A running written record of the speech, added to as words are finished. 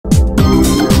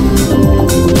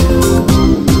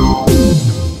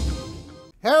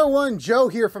everyone, Joe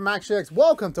here from ActionX.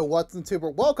 Welcome to What's in Tuber.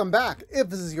 Welcome back.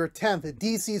 If this is your 10th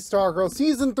DC Stargirl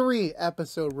Season 3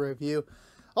 episode review.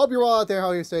 Hope you're all out there.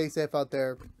 Hope you're staying safe out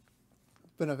there.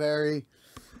 It's been a very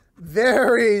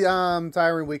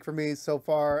tiring week for me so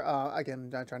far.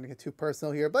 Again, not trying to get too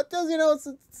personal here, but just, you know, it's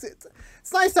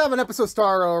nice to have an episode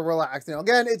Stargirl relaxed. You know,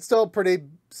 again, it's still pretty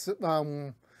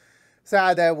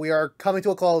sad that we are coming to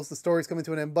a close. The story's coming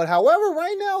to an end. But however,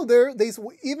 right now,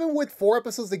 even with 4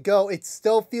 episodes to go, it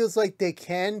still feels like they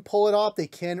can pull it off. They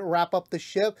can wrap up the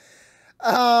ship.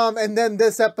 And then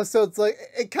this episode's like,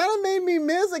 it kind of made me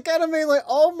miss. It kind of made like,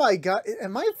 oh my God,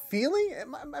 am I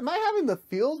having the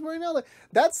feels right now? Like,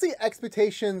 that's the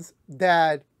expectations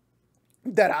that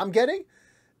I'm getting.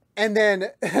 And then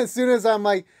as soon as I'm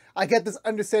like, I get this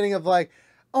understanding of like,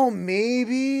 oh,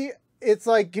 maybe it's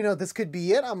like, you know, this could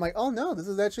be it. I'm like, oh no, this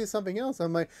is actually something else.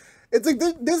 I'm like, it's like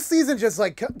this season just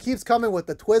like keeps coming with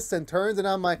the twists and turns. And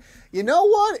I'm like, you know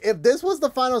what? If this was the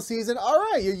final season, all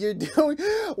right, you're doing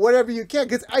whatever you can.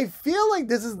 Because I feel like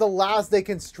this is the last they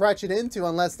can stretch it into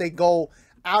unless they go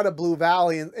out of Blue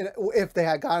Valley. And if they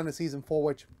had gotten to season 4,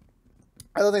 which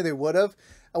I don't think they would have.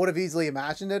 I would have easily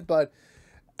imagined it. But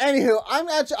anywho, I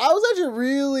was actually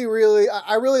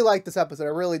really liked this episode. I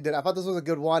really did. I thought this was a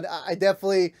good one. I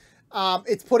definitely...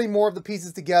 it's putting more of the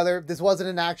pieces together. This wasn't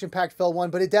an action-packed filled one,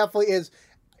 but it definitely is.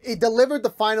 It delivered the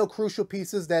final crucial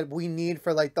pieces that we need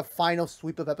for like the final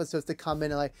sweep of episodes to come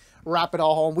in and like wrap it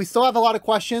all home. We still have a lot of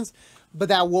questions, but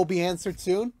that will be answered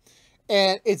soon.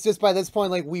 And it's just by this point,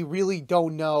 like, we really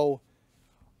don't know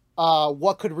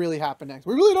what could really happen next.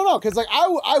 We really don't know, because like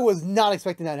I was not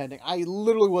expecting that ending. I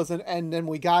literally wasn't, and then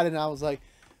we got it, and I was like,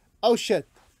 oh shit.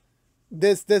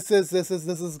 This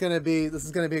is gonna be a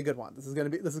good one. This is gonna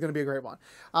be a great one.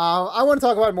 I want to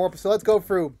talk about it more, so let's go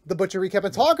through the Butcher recap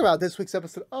and talk about this week's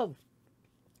episode of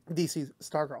DC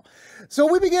Stargirl.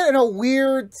 So we begin in a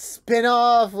weird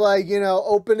spin-off, like, you know,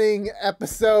 opening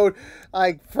episode,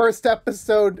 like first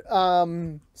episode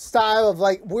style of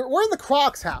like we're in the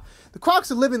Crocs house. The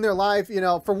Crocs are living their life, you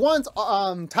know. For once,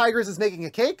 Tigers is making a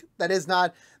cake that is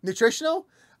not nutritional.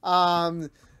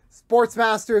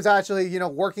 Sportsmaster is actually, you know,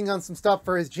 working on some stuff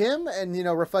for his gym and, you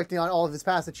know, reflecting on all of his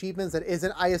past achievements that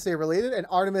isn't ISA related. And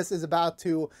Artemis is about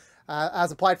to,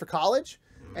 has applied for college,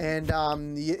 and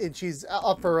she's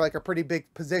up for like a pretty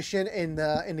big position in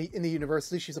the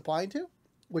university she's applying to,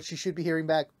 which she should be hearing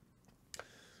back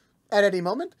at any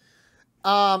moment.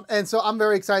 And so I'm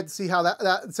very excited to see how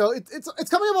so it's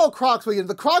coming up all Crocs weekend.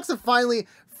 The Crocs have finally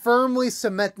firmly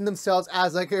cemented themselves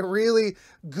as like a really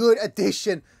good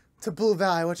addition to Blue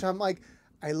Valley, which I'm like,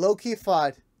 I low-key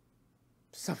thought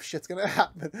some shit's gonna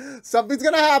happen. Something's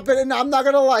gonna happen, and I'm not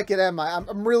gonna like it, am I?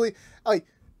 I'm really, like,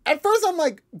 at first I'm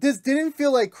like, this didn't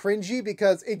feel like cringy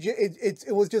because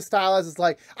it was just stylized as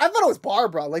like, I thought it was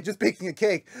Barbara, like just baking a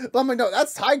cake. But I'm like, no,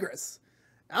 that's Tigress.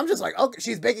 I'm just like, okay,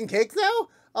 she's baking cakes now?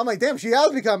 I'm like, damn, she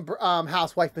has become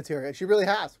housewife material. She really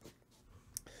has.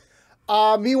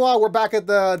 Meanwhile, we're back at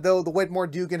the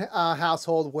Whitmore-Dugan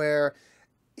household, where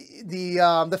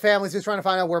the family's just trying to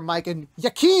find out where Mike and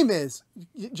Jakeem is.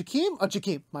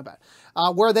 Jakeem, my bad.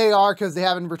 Where they are, because they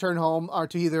haven't returned home or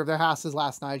to either of their houses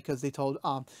last night, because they told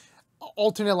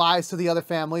alternate lies to the other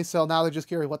family. So now they're just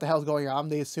curious what the hell's going on.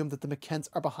 They assume that the McKents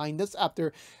are behind this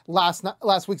after last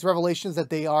week's revelations that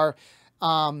they are,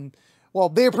 well,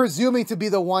 they're presuming to be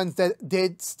the ones that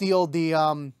did steal the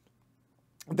well,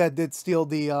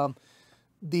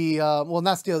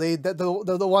 not steal, the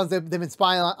ones that they've been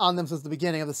spying on them since the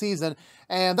beginning of the season.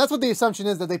 And that's what the assumption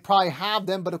is, that they probably have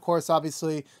them. But of course,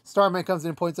 obviously, Starman comes in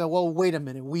and points out, well, wait a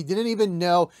minute. We didn't even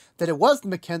know that it was the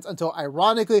McKents until,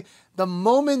 ironically, the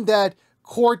moment that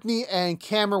Courtney and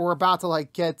Cameron were about to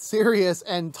like get serious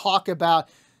and talk about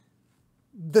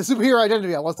the superhero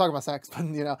identity. I was talking about sex, but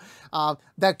you know,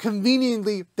 that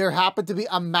conveniently there happened to be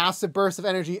a massive burst of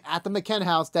energy at the McKen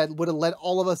house that would have led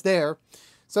all of us there.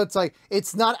 So it's like,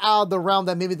 it's not out of the realm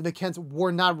that maybe the McKents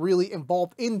were not really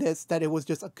involved in this, that it was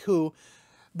just a coup.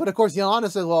 But of course, Yolanda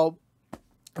says, well,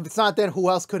 if it's not then, who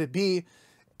else could it be?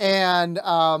 And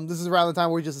this is around the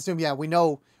time where we just assume, yeah, we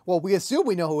know, well, we assume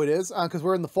we know who it is, because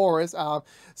we're in the forest.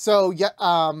 So yeah,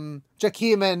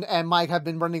 Jakeem and Mike have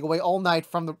been running away all night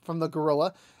from the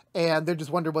gorilla. And they're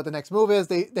just wondering what the next move is.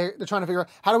 They're trying to figure out,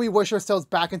 how do we wish ourselves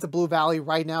back into Blue Valley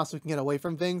right now so we can get away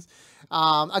from things.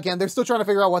 Again, they're still trying to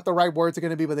figure out what the right words are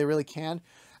going to be, but they really can.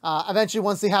 Eventually,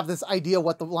 once they have this idea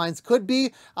what the lines could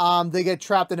be, they get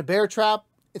trapped in a bear trap.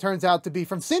 It turns out to be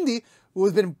from Cindy, who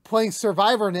has been playing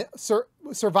Survivor and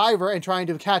trying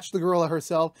to catch the gorilla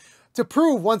herself to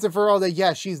prove once and for all that,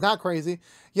 yes, she's not crazy.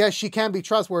 Yes, she can be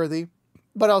trustworthy,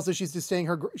 but also she's just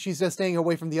staying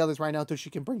away from the others right now until she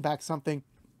can bring back something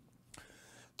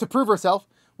to prove herself,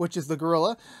 which is the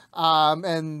gorilla.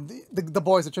 And the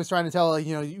boys are just trying to tell her, like,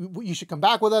 you know, you should come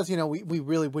back with us. You know, we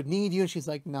really would need you. And she's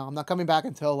like, no, I'm not coming back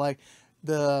until like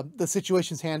the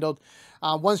situation's handled.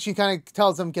 Once she kind of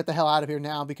tells them, get the hell out of here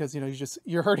now, because, you know,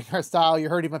 you're hurting our style. You're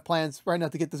hurting my plans right now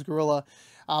to get this gorilla.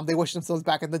 They wish themselves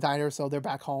back in the diner, so they're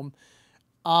back home.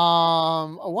 I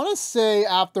want to say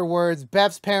afterwards,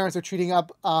 Bev's parents are treating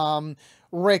up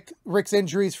Rick's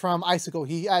injuries from Icicle.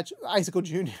 Icicle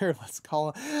Jr., let's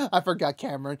call him. I forgot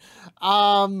Cameron.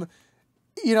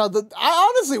 You know, I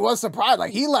honestly was surprised.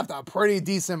 Like, he left a pretty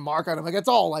decent mark on him. Like, it's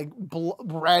all like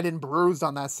red and bruised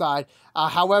on that side.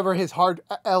 However, his heart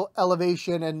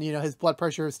elevation and, you know, his blood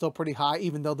pressure is still pretty high,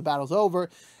 even though the battle's over,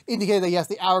 indicating that yes,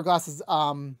 the hourglass's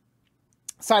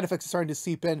side effects are starting to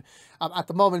seep in. At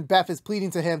the moment, Beth is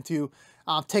pleading to him to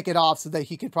take it off so that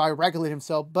he could probably regulate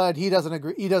himself, but he doesn't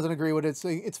agree. He doesn't agree with it. So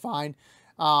it's fine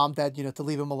that, you know, to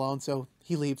leave him alone. So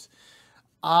he leaves.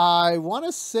 I want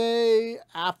to say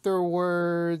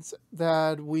afterwards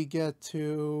that we get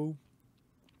to,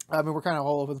 I mean, we're kind of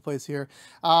all over the place here.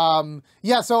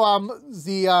 Yeah,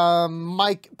 so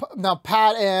Mike, now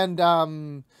Pat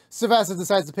and Sylvester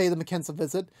decides to pay the McKenna a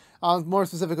visit. More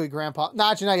specifically, Grandpa. No,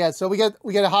 actually, not yet. So we get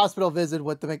a hospital visit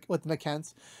with the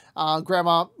McKennas.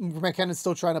 Grandma McKenna's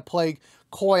still trying to play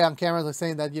coy on camera, like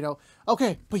saying that, you know,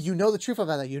 okay, but you know the truth of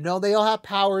that. You know they all have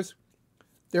powers.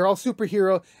 They're all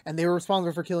superhero, and they were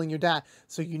responsible for killing your dad.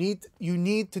 So you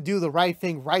need to do the right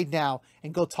thing right now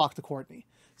and go talk to Courtney.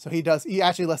 So he does. He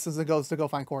actually listens and goes to go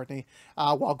find Courtney,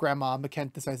 while Grandma McKenna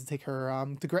decides to take her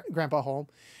to Grandpa home.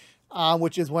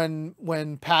 Which is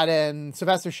when Pat and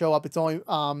Sylvester show up. It's only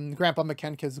Grandpa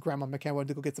McKenna, because Grandma McKenna wanted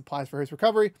to go get supplies for his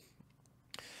recovery.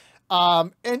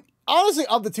 And honestly,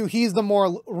 of the two, he's the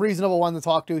more reasonable one to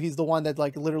talk to. He's the one that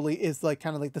like literally is like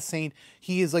kind of like the saint.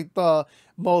 He is like the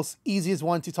most easiest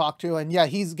one to talk to. And yeah,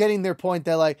 he's getting their point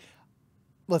that like,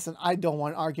 listen, I don't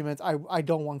want arguments. I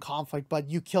don't want conflict, but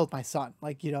you killed my son.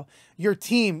 Like, you know, your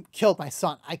team killed my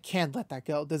son. I can't let that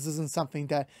go. This isn't something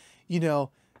that, you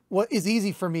know, what is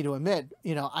easy for me to admit.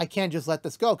 You know, I can't just let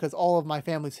this go, because all of my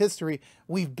family's history,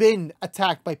 we've been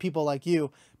attacked by people like you,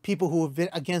 people who have been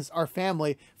against our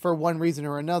family for one reason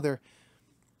or another.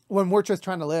 When we're just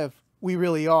trying to live, we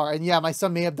really are. And yeah, my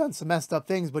son may have done some messed up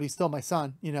things, but he's still my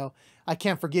son. You know, I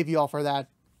can't forgive you all for that.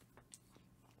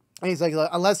 And he's like,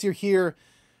 unless you're here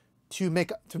to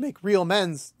make real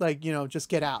amends, like, you know, just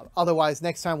get out. Otherwise,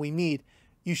 next time we meet,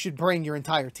 you should bring your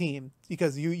entire team,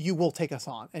 because you will take us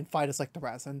on and fight us like the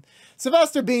rest. And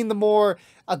Sylvester, being the more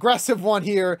aggressive one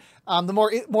here, the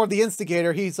more the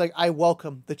instigator, he's like, I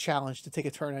welcome the challenge to take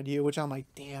a turn on you, which I'm like,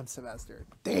 damn, Sylvester,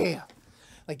 damn.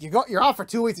 Like, you're off for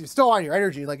 2 weeks, you're still on your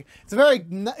energy. Like,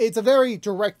 it's a very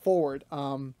direct forward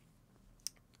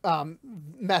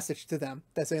message to them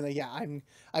that's saying that, yeah,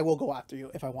 I will go after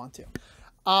you if I want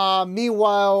to.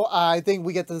 Meanwhile, I think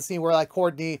we get to the scene where like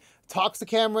Courtney talks to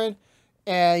Cameron.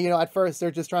 And, you know, at first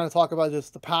they're just trying to talk about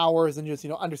just the powers and just, you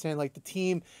know, understand like the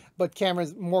team. But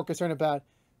Cameron's more concerned about,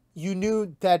 you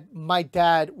knew that my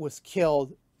dad was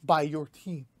killed by your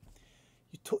team.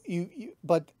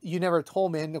 But you never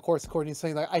told me. And of course, Courtney's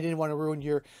saying like, I didn't want to ruin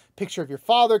your picture of your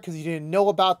father because you didn't know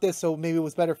about this. So maybe it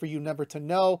was better for you never to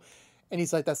know. And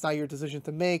he's like, that's not your decision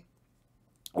to make.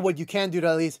 What you can do to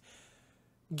at least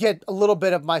get a little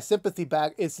bit of my sympathy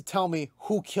back is to tell me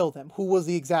who killed him. Who was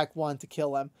the exact one to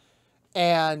kill him?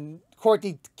 And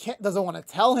Courtney doesn't want to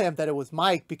tell him that it was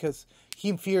Mike, because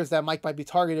he fears that Mike might be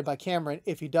targeted by Cameron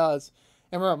if he does.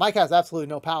 And remember, Mike has absolutely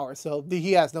no power, so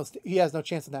he has no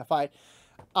chance in that fight.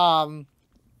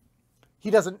 She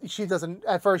doesn't,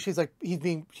 at first she's like,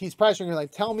 he's pressuring her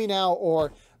like, tell me now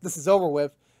or this is over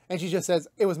with. And she just says,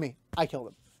 it was me. I killed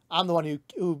him. I'm the one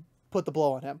who put the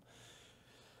blow on him.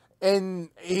 And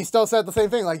he still said the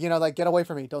same thing, like, you know, like, get away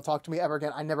from me. Don't talk to me ever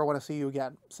again. I never want to see you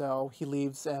again. So he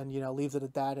leaves and, you know, leaves it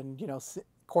at that. And, you know,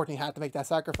 Courtney had to make that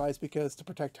sacrifice because to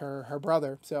protect her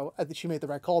brother. So I think she made the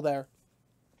right call there.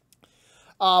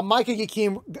 Mike and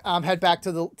Yakeem head back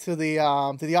to the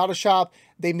auto shop.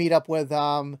 They meet up with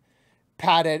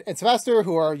Pat and Sylvester,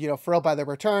 who are, you know, thrilled by their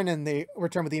return. And they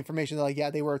return with the information that, like,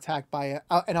 yeah, they were attacked by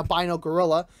an albino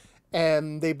gorilla.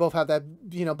 And they both have that,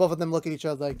 you know, both of them look at each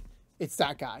other like, it's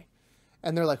that guy.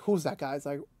 And they're like, who's that guy? It's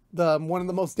like one of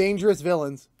the most dangerous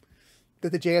villains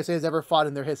that the JSA has ever fought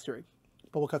in their history.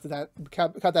 But we'll cut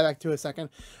that back to a second.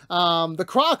 The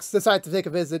Crocs decide to take a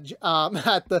visit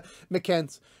at the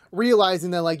McKennas,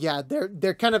 realizing that, like, yeah,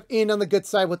 they're kind of in on the good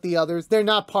side with the others. They're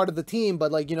not part of the team,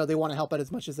 but, like, you know, they want to help out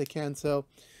as much as they can. So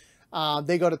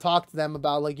they go to talk to them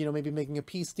about, like, you know, maybe making a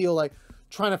peace deal, like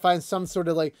trying to find some sort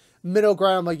of, like, middle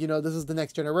ground. Like, you know, this is the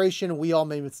next generation. We all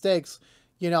made mistakes.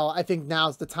 you know, I think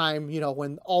now's the time, you know,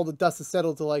 when all the dust is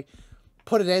settled to like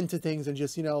put an end to things and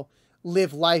just, you know,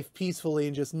 live life peacefully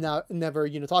and just never,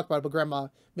 you know, talk about it. But Grandma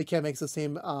McKen makes the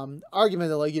same argument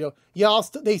that, like, you know, y'all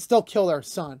they still killed our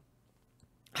son.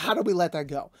 How do we let that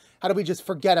go? How do we just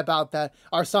forget about that?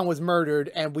 Our son was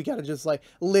murdered and we got to just like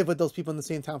live with those people in the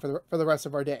same town for the rest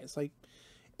of our days. Like,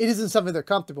 it isn't something they're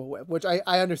comfortable with, which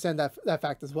I understand that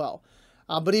fact as well.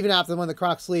 But even after when the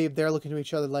Crocs leave, they're looking to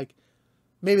each other like,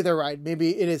 maybe they're right.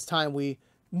 Maybe it is time we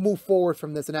move forward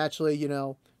from this and actually, you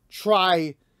know,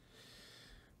 try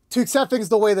to accept things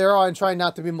the way they are and try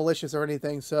not to be malicious or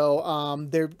anything. So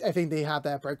I think they have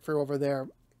that breakthrough over there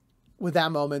with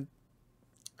that moment.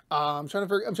 I'm trying to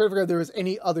figure out if there was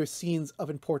any other scenes of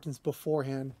importance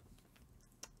beforehand.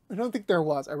 I don't think there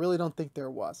was. I really don't think there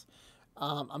was.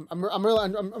 I'm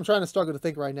trying to struggle to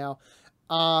think right now.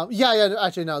 Yeah,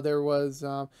 actually no, there was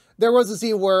a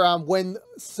scene where when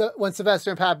Sylvester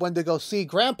and Pat went to go see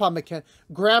Grandma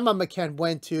McKen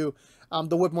went to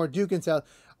the Whitmore Dugan's house,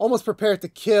 almost prepared to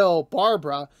kill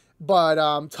Barbara, but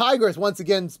Tigress, once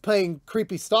again playing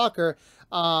creepy stalker,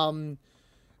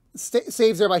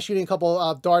 saves her by shooting a couple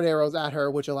of dart arrows at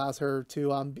her, which allows her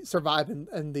to survive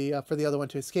and for the other one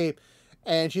to escape.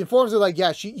 And she informs her, like,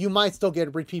 yeah, you might still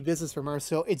get repeat business from her,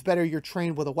 so it's better you're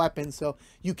trained with a weapon so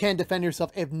you can defend yourself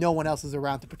if no one else is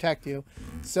around to protect you.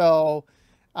 So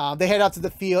they head out to the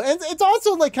field. And it's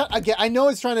also, like, again, I know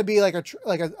it's trying to be like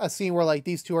a scene where, like,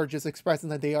 these two are just expressing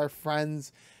that they are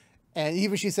friends. And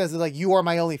even she says, like, you are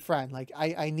my only friend. Like,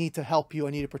 I need to help you. I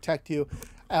need to protect you.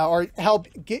 Or help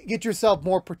get yourself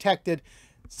more protected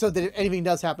so that if anything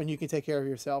does happen, you can take care of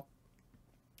yourself.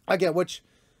 Again, which,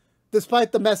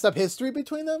 despite the messed up history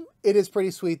between them, it is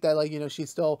pretty sweet that, like, you know, she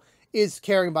still is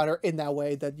caring about her in that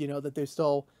way, that, you know, that there's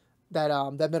still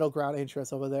that middle ground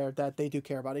interest over there, that they do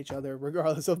care about each other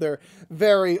regardless of their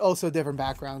very also different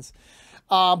backgrounds.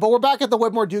 But we're back at the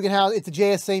Whitmore Dugan house. It's a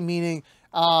JSA meeting.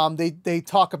 They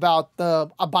talk about the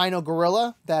albino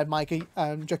gorilla that Mike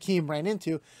and Jakeem ran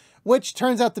into, which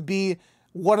turns out to be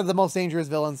one of the most dangerous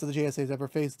villains that the JSA's ever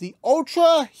faced, the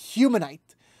Ultra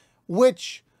Humanite,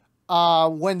 which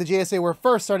when the JSA were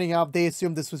first starting out, they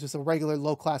assumed this was just a regular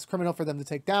low-class criminal for them to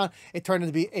take down. It turned out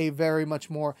to be a very much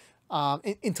more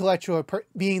intellectual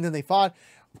being than they thought.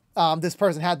 This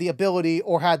person had the ability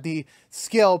or had the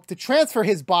skill to transfer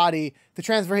his body, to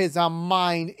transfer his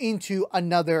mind into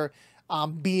another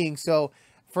being. So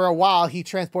for a while, he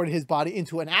transported his body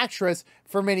into an actress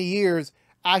for many years,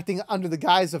 acting under the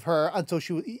guise of her until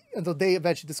they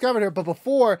eventually discovered her. But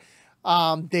before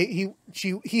he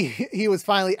was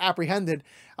finally apprehended,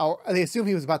 or they assumed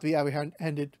he was about to be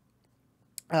apprehended.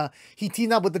 He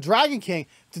teamed up with the Dragon King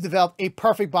to develop a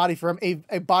perfect body for him,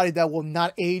 a body that will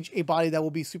not age, a body that will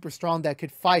be super strong, that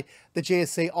could fight the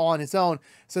JSA all on its own.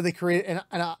 So they created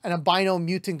an albino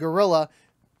mutant gorilla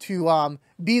to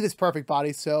be this perfect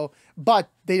body. So, but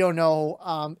they don't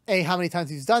know, A, how many times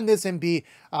he's done this, and B,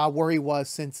 where he was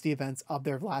since the events of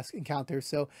their last encounter.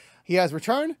 So he has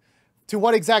returned. To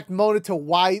what exact moment, to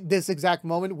why this exact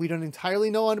moment, we don't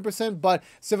entirely know 100%, but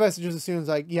Sylvester just assumes,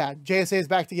 like, yeah, JSA is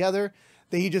back together.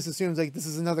 That he just assumes, like, this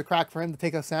is another crack for him to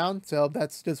take us down. So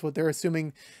that's just what they're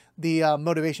assuming the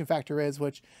motivation factor is,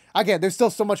 which, again, there's still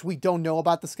so much we don't know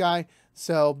about this guy.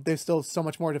 So there's still so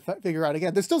much more to figure out.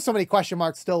 Again, there's still so many question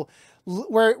marks still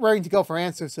waiting to go for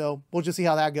answers. So we'll just see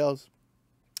how that goes.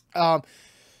 And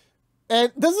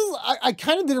this is, I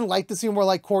kind of didn't like the scene where,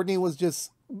 like, Courtney was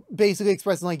just basically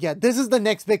expressing, like, yeah, this is the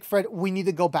next big threat we need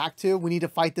to go back to. We need to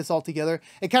fight this all together.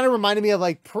 It kind of reminded me of,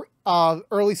 like,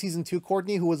 early season 2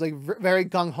 Courtney, who was, like, very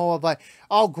gung-ho of, like,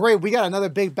 oh, great, we got another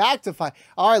big bag to fight.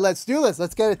 All right, let's do this.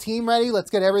 Let's get a team ready. Let's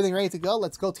get everything ready to go.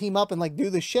 Let's go team up and, like, do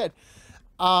this shit.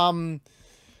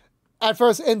 At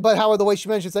first, but however, the way she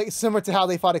mentions, like, similar to how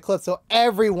they fought Eclipse. So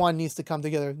everyone needs to come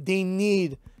together. They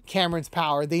need Cameron's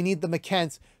power. They need the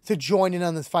McKens to join in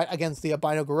on this fight against the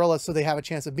albino gorilla so they have a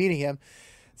chance of beating him.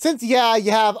 Since, yeah,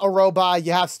 you have a robot,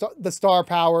 you have the star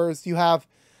powers, you have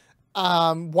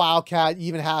Wildcat, you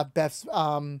even have Beth's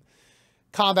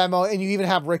combat mode, and you even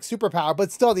have Rick's superpower.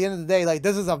 But still, at the end of the day, like,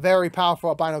 this is a very powerful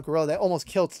albino gorilla that almost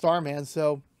killed Starman.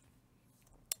 So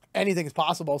anything is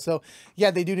possible. So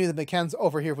yeah, they do need the McKens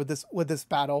over here with this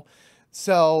battle.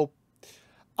 So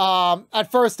at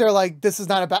first they're like, this is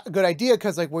not a good idea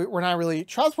because, like, we're not really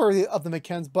trustworthy of the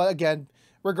McKens. But again,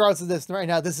 regardless of this, right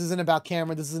now, this isn't about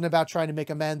Cameron. This isn't about trying to make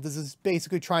amends. This is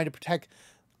basically trying to protect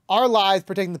our lives,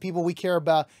 protecting the people we care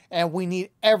about, and we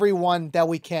need everyone that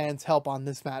we can to help on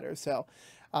this matter. So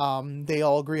they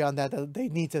all agree on that they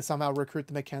need to somehow recruit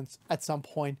the McKens at some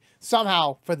point,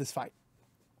 somehow, for this fight.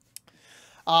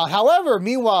 However,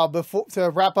 meanwhile, before to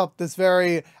wrap up this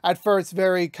at first,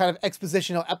 very kind of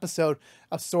expositional episode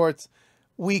of sorts,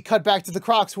 we cut back to the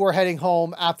Crocs who are heading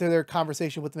home after their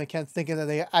conversation with the McKents, thinking that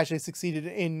they actually succeeded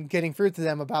in getting through to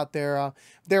them about their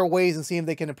ways and seeing if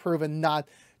they can improve and not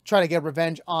try to get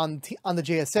revenge on the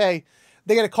JSA.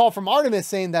 They get a call from Artemis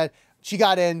saying that she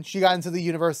got into the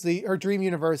university, her dream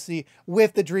university,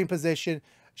 with the dream position.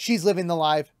 She's living the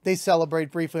life. They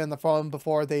celebrate briefly on the phone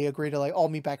before they agree to like all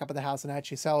meet back up at the house and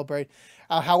actually celebrate.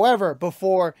 However,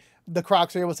 before the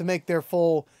Crocs are able to make their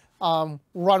full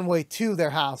runway to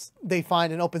their house, they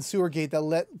find an open sewer gate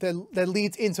that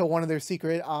leads into one of their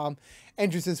secret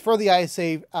entrances for the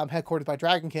ISA headquartered by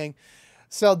Dragon King.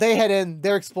 So they head in,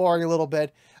 they're exploring a little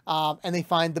bit, and they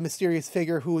find the mysterious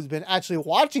figure who has been actually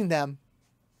watching them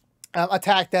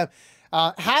attack them,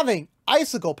 having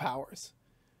icicle powers,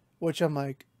 which I'm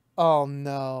like, oh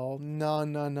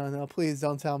no, please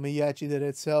don't tell me yet you did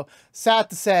it. So sad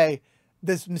to say,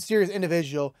 this mysterious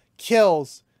individual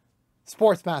kills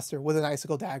Sportsmaster with an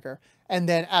icicle dagger. And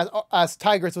then as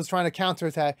Tigress was trying to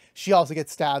counterattack, she also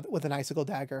gets stabbed with an icicle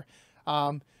dagger.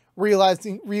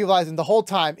 Realizing the whole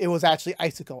time it was actually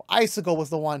Icicle. Icicle was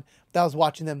the one that was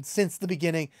watching them since the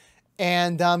beginning.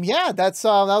 And yeah, that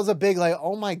was a big like,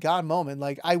 oh my god moment.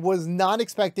 Like, I was not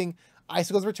expecting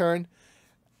Icicle's return.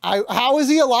 How is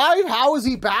he alive? How is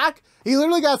he back? He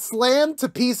literally got slammed to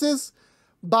pieces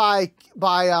by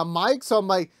Mike. So I'm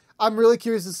like, I'm really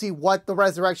curious to see what the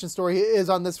resurrection story is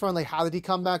on this front. Like, how did he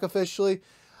come back officially?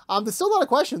 There's still not a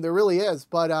question. There really is.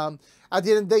 But at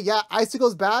the end of the day, yeah,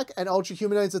 Icicle's back and Ultra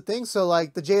Humanoid's a thing. So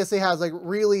like the JSA has like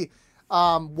really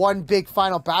one big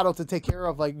final battle to take care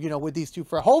of, like, you know, with these two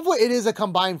Fred. Hopefully it is a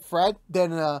combined Fred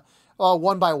than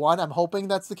one by one. I'm hoping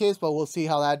that's the case, but we'll see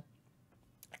how that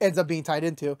ends up being tied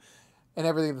into and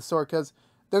everything of the sort, because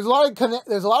there's a lot of connections,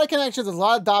 there's a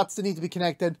lot of dots that need to be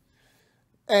connected,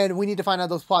 and we need to find out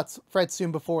those plots, Fred,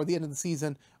 soon before the end of the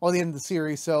season or the end of the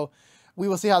series. So we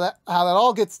will see how that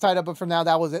all gets tied up. But for now,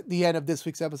 that was the end of this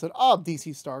week's episode of DC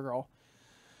Stargirl.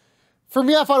 For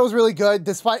me, I thought it was really good,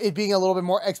 despite it being a little bit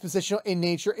more expositional in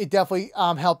nature. It definitely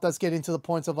helped us get into the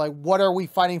points of like, what are we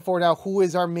fighting for now? Who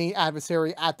is our main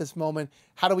adversary at this moment?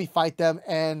 How do we fight them?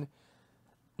 And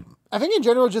I think in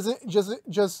general,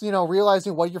 just you know,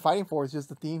 realizing what you're fighting for is just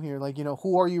the theme here. Like, you know,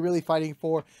 who are you really fighting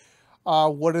for?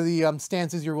 What are the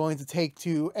stances you're willing to take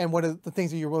to, and what are the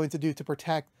things that you're willing to do to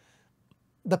protect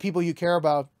the people you care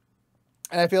about?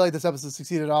 And I feel like this episode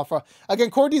succeeded off. Again,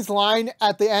 Courtney's line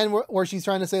at the end where she's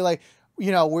trying to say like,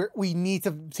 you know, we need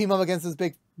to team up against this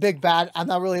big bad, I'm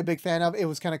not really a big fan of. It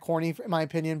was kind of corny in my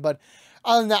opinion, but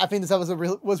other than that, I think this episode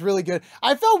was really good.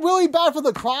 I felt really bad for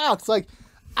the Crocs. Like,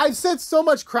 I've said so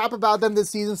much crap about them this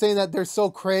season, saying that they're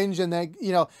so cringe and that,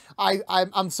 you know,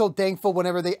 I'm so thankful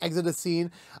whenever they exit a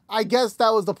scene. I guess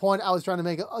that was the point I was trying to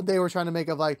make. They were trying to make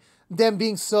of like them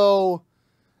being so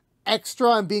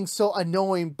extra and being so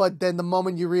annoying, but then the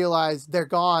moment you realize they're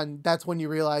gone, that's when you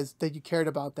realize that you cared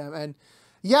about them. And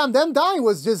yeah, them dying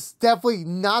was just definitely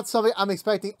not something I'm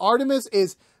expecting. Artemis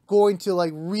is going to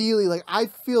like really, like, I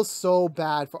feel so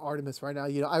bad for Artemis right now,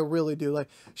 you know, I really do. Like,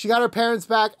 she got her parents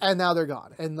back and now they're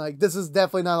gone, and like this is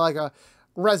definitely not like a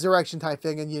resurrection type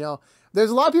thing. And you know, there's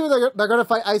a lot of people that are going to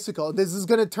fight Icicle. This is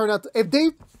going to turn out if they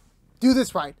do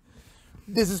this right,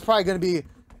 this is probably going to be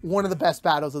one of the best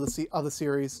battles of the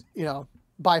series, you know,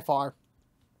 by far.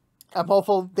 I'm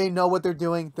hopeful they know what they're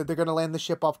doing, that they're going to land the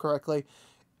ship off correctly,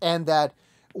 and that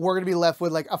we're going to be left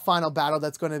with like a final battle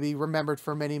that's going to be remembered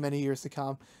for many, many years to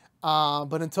come.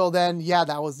 But until then, yeah,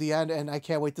 that was the end, and I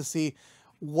can't wait to see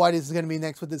what is going to be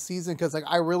next with this season, because like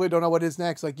I really don't know what is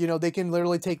next. Like, you know, they can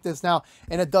literally take this now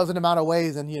in a dozen amount of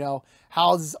ways, and you know,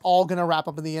 how is this all going to wrap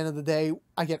up in the end of the day?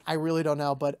 Again, I really don't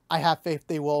know, but I have faith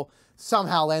they will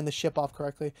somehow land the ship off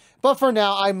correctly. But for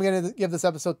now, I'm going to give this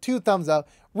episode 2 thumbs up.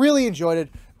 Really enjoyed it.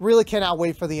 Really cannot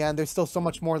wait for the end. There's still so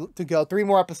much more to go. 3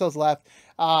 more episodes left.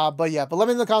 But yeah, but let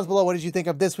me know in the comments below, what did you think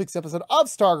of this week's episode of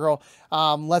Stargirl?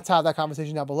 Let's have that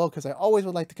conversation down below, because I always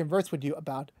would like to converse with you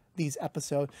about these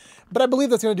episodes. But I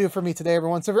believe that's going to do it for me today,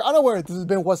 everyone. So if you're unaware, this has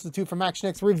been What's the Two from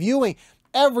ActionX, reviewing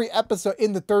every episode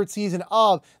in the 3rd season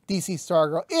of DC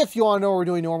Stargirl. If you want to know what we're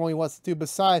doing normally, What's the Two,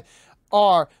 besides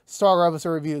our Stargirl episode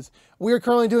reviews, we are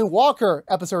currently doing Walker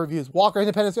episode reviews, Walker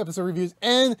Independence episode reviews,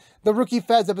 and the Rookie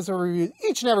Feds episode reviews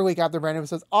each and every week after brand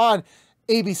episodes on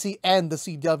ABC and the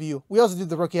CW. We also do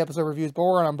the Rookie episode reviews, but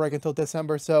we're on break until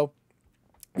December, so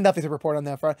Nothing to report on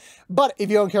that front. But if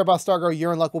you don't care about Stargirl,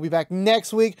 you're in luck. We'll be back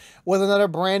next week with another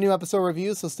brand new episode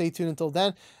review, so stay tuned until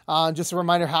then. Just a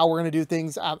reminder how we're going to do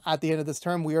things at the end of this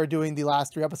term. We are doing the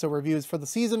last 3 episode reviews for the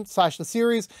season / the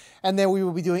series, and then we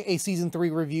will be doing a season 3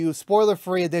 review,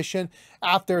 spoiler-free edition,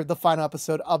 after the final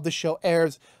episode of the show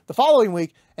airs the following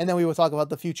week, and then we will talk about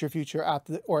the future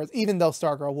after, or even though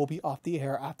Stargirl will be off the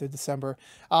air after December.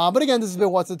 But again, this has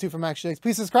been What's the 2 from ActionX.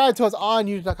 Please subscribe to us on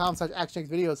youtube.com/ActionX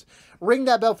videos. Ring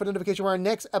that bell for notification when our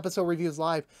next episode review is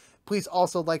live. Please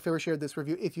also like, favorite, share this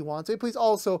review if you want to. Please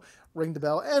also ring the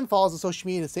bell and follow us on social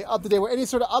media to stay up to date with any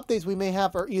sort of updates we may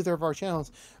have for either of our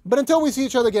channels. But until we see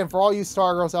each other again, for all you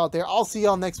Stargirls out there, I'll see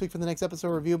y'all next week for the next episode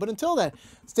review. But until then,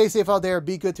 stay safe out there,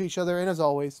 be good to each other, and as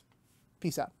always,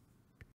 peace out.